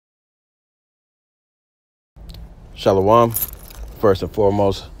Shalom. First and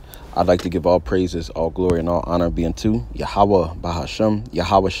foremost, I'd like to give all praises, all glory, and all honor be unto Yahweh Bahashem,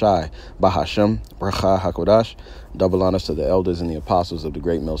 Yahweh Shai Bahashem, Bracha HaKodash. Double honors to the elders and the apostles of the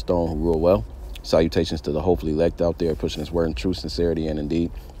great millstone who rule well. Salutations to the hopefully elect out there pushing his word in truth, sincerity, and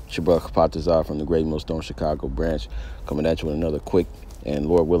indeed. Shabbat Patazar from the great millstone Chicago branch, coming at you with another quick and,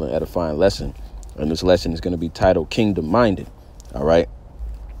 Lord willing, edifying lesson. And this lesson is going to be titled Kingdom Minded. All right.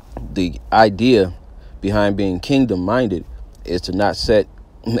 The idea behind being kingdom minded is to not set,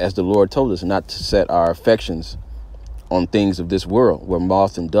 as the Lord told us, not to set our affections on things of this world where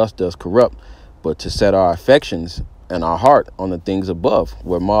moth and dust does corrupt, but to set our affections and our heart on the things above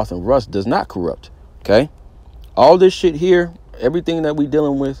where moth and rust does not corrupt. OK, all this shit here, everything that we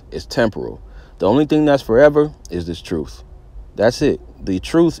dealing with is temporal. The only thing that's forever is this truth. That's it. The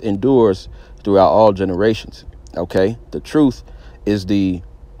truth endures throughout all generations. OK, the truth is the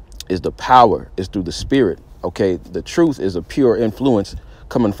power, is through the spirit. Okay, the truth is a pure influence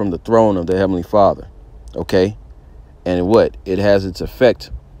coming from the throne of the Heavenly Father. Okay, and what it has its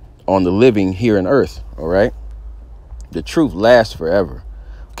effect on the living here in earth. All right, the truth lasts forever.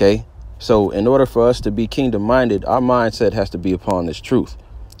 Okay, so in order for us to be kingdom minded, our mindset has to be upon this truth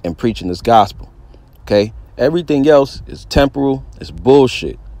and preaching this gospel. Okay, everything else is temporal. It's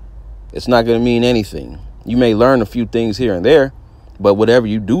bullshit. It's not going to mean anything. You may learn a few things here and there, but whatever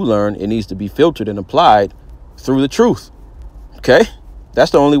you do learn, it needs to be filtered and applied through the truth. OK,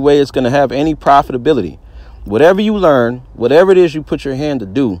 that's the only way it's going to have any profitability. Whatever you learn, whatever it is you put your hand to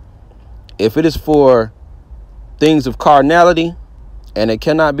do, if it is for things of carnality and it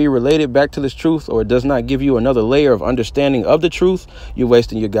cannot be related back to this truth, or it does not give you another layer of understanding of the truth, you're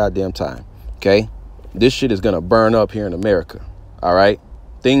wasting your goddamn time. OK, this shit is going to burn up here in America. All right.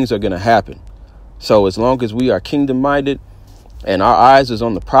 Things are going to happen. So as long as we are kingdom minded and our eyes is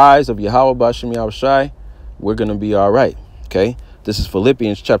on the prize of Yahweh Bashem Yahweh Shai, we're going to be all right. OK, this is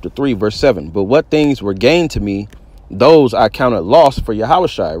Philippians chapter 3, verse 7. But what things were gained to me, those I counted loss for Yahweh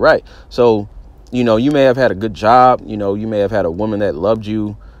Shai. Right. So, you know, you may have had a good job. You know, you may have had a woman that loved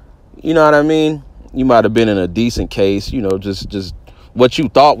you. You know what I mean? You might have been in a decent case, you know, just what you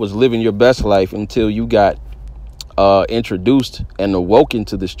thought was living your best life until you got introduced and awoken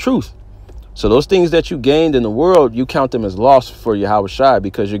to this truth. So those things that you gained in the world, you count them as loss for Yahweh Shai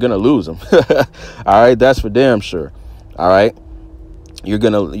because you're going to lose them. All right. That's for damn sure. All right. You're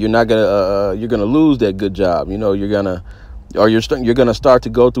going to lose that good job. You know, you're going to start to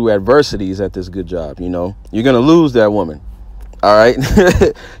go through adversities at this good job. You know, you're going to lose that woman. All right.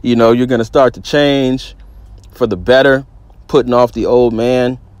 You know, you're going to start to change for the better, putting off the old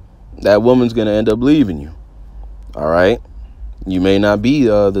man. That woman's going to end up leaving you. All right. You may not be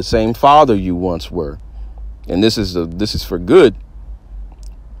the same father you once were. And this is for good.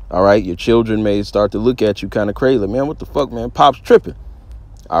 All right. Your children may start to look at you kind of crazy. Man, what the fuck, man? Pop's tripping.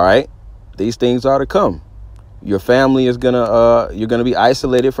 All right. These things are to come. Your family is going to you're going to be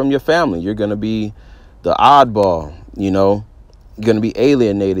isolated from your family. You're going to be the oddball. You know, you're going to be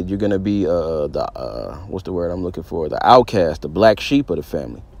alienated. You're going to be what's the word I'm looking for? The outcast, the black sheep of the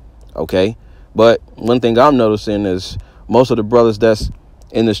family. OK, but one thing I'm noticing is most of the brothers that's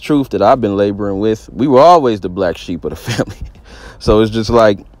in this truth that I've been laboring with, we were always the black sheep of the family. So it's just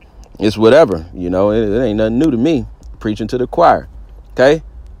like, it's whatever, you know, it ain't nothing new to me, preaching to the choir. OK,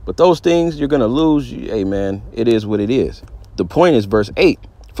 but those things you're going to lose. Hey, man, it is what it is. The point is verse 8,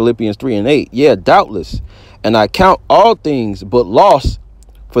 Philippians 3 and 8. Yeah, doubtless. And I count all things but loss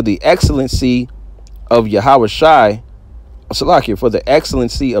for the excellency of Yahweh Shai, Salakia, for the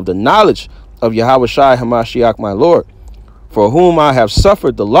excellency of the knowledge of Yahweh Shai Hamashiach, my Lord, for whom I have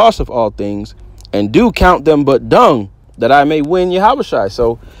suffered the loss of all things, and do count them but dung, that I may win Yahweh Shai.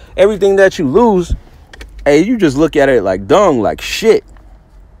 So everything that you lose, hey, you just look at it like dung, like shit.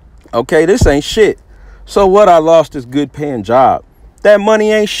 Okay, this ain't shit. So what? I lost this good paying job. That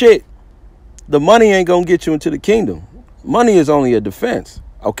money ain't shit. The money ain't gonna get you into the kingdom. Money is only a defense.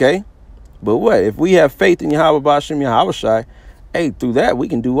 Okay, but what if we have faith in Yahweh Bashem Yahweh Shai? Hey, through that we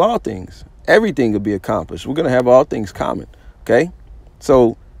can do all things. Everything will be accomplished. We're gonna have all things common. OK,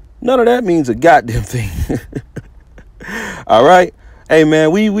 so none of that means a goddamn thing. All right. Hey, man,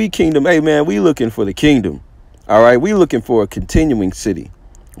 we kingdom. Hey, man, we looking for the kingdom. All right. We looking for a continuing city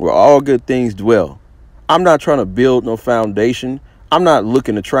where all good things dwell. I'm not trying to build no foundation. I'm not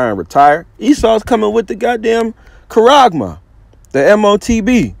looking to try and retire. Esau's coming with the goddamn charagma, the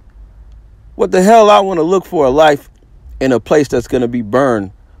MOTB. What the hell? I want to look for a life in a place that's going to be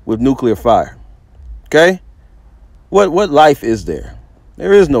burned with nuclear fire. OK. What life is there?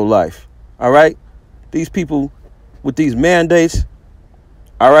 There is no life. All right. These people with these mandates,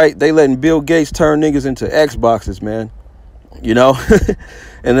 All right, they letting Bill Gates turn niggas into Xboxes, man. You know,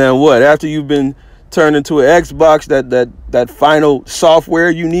 and then what? After you've been turned into an Xbox, that final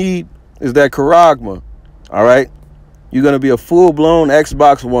software you need is that Charagma. All right, you're gonna be a full-blown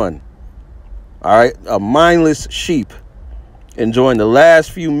Xbox One. All right, a mindless sheep enjoying the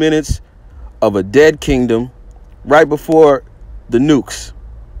last few minutes of a dead kingdom right before the nukes.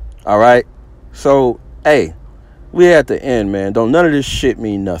 All right, so hey, we at the end, man. Don't none of this shit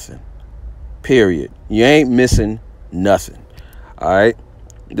mean nothing. Period. You ain't missing nothing. All right,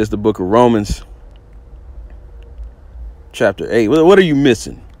 this is the book of Romans, chapter 8. What are you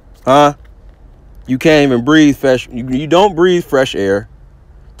missing, huh? You can't even breathe fresh. You don't breathe fresh air.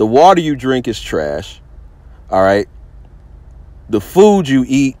 The water you drink is trash. All right. The food you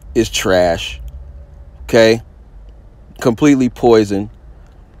eat is trash. Okay. Completely poison.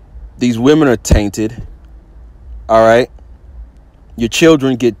 These women are tainted. All right. Your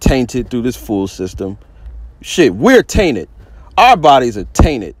children get tainted through this fool system. Shit, we're tainted. Our bodies are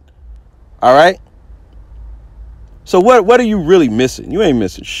tainted. All right. So what are you really missing? You ain't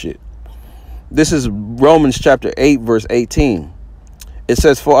missing shit. This is Romans chapter 8, verse 18. It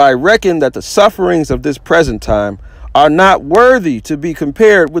says, "For I reckon that the sufferings of this present time are not worthy to be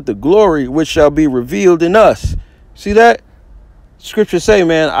compared with the glory which shall be revealed in us." See that? Scriptures say,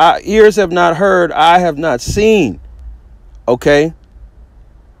 man, our ears have not heard, eye have not seen. Okay?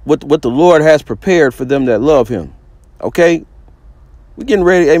 What the Lord has prepared for them that love him. Okay? We're getting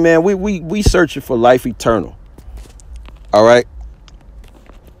ready. Hey, man, we searching for life eternal. All right?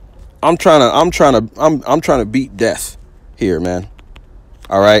 I'm trying to beat death here, man.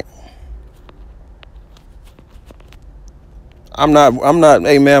 All right. I'm not,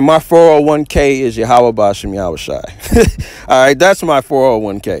 hey man, my 401k is Yahweh Bashem Yahweh Shai. All right, that's my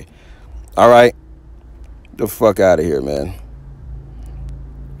 401k. All right. The fuck out of here, man.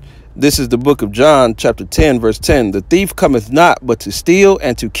 This is the book of John, chapter 10, verse 10. "The thief cometh not but to steal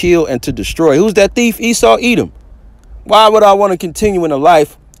and to kill and to destroy." Who's that thief? Esau, Edom. Why would I want to continue in a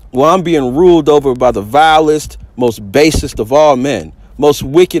life where I'm being ruled over by the vilest, most basest of all men, most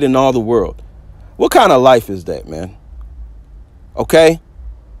wicked in all the world? What kind of life is that, man? Okay?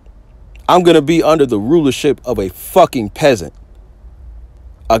 I'm going to be under the rulership of a fucking peasant.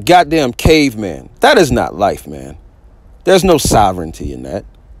 A goddamn caveman. That is not life, man. There's no sovereignty in that.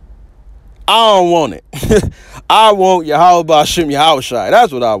 I don't want it. I want Yahweh Bashem Yahweh Shai.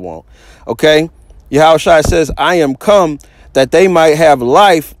 That's what I want. Okay? Yahweh Shai says, "I am come that they might have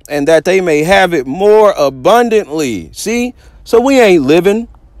life and that they may have it more abundantly." See? So we ain't living.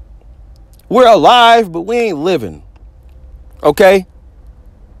 We're alive, but we ain't living. Okay?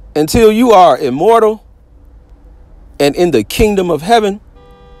 Until you are immortal and in the kingdom of heaven,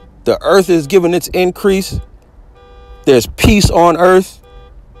 the earth is given its increase. There's peace on earth.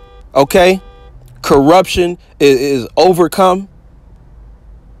 Okay? Corruption is overcome.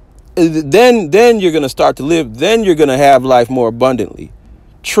 Then you're going to start to live. Then you're going to have life more abundantly.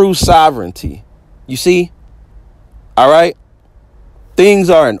 True sovereignty. You see? All right? Things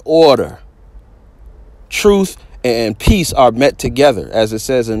are in order. Truth and peace are met together, as it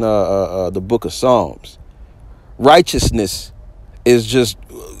says in the book of Psalms. Righteousness is just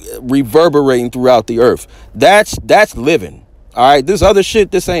reverberating throughout the earth. That's living. All right? This other shit,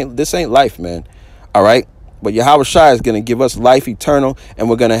 this ain't life, man. All right? But Yahweh Shai is going to give us life eternal, and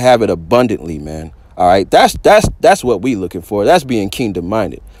we're going to have it abundantly, man. All right? That's what we looking for. That's being kingdom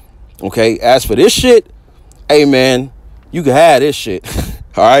minded. Okay? As for this shit, hey, man, you can have this shit.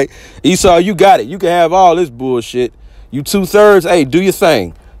 All right? Esau, you got it. You can have all this bullshit. You 2/3, hey, do your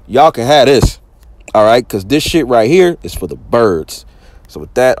thing. Y'all can have this. All right? Because this shit right here is for the birds. So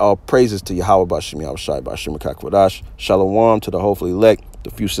with that, all praises to Yahweh Bashem Yahweh Shai Bashem Kakwadash. Shalom to the hopefully elect,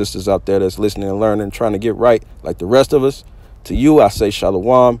 the few sisters out there that's listening and learning, trying to get right like the rest of us. To you, I say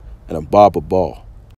shalom and a baba ball.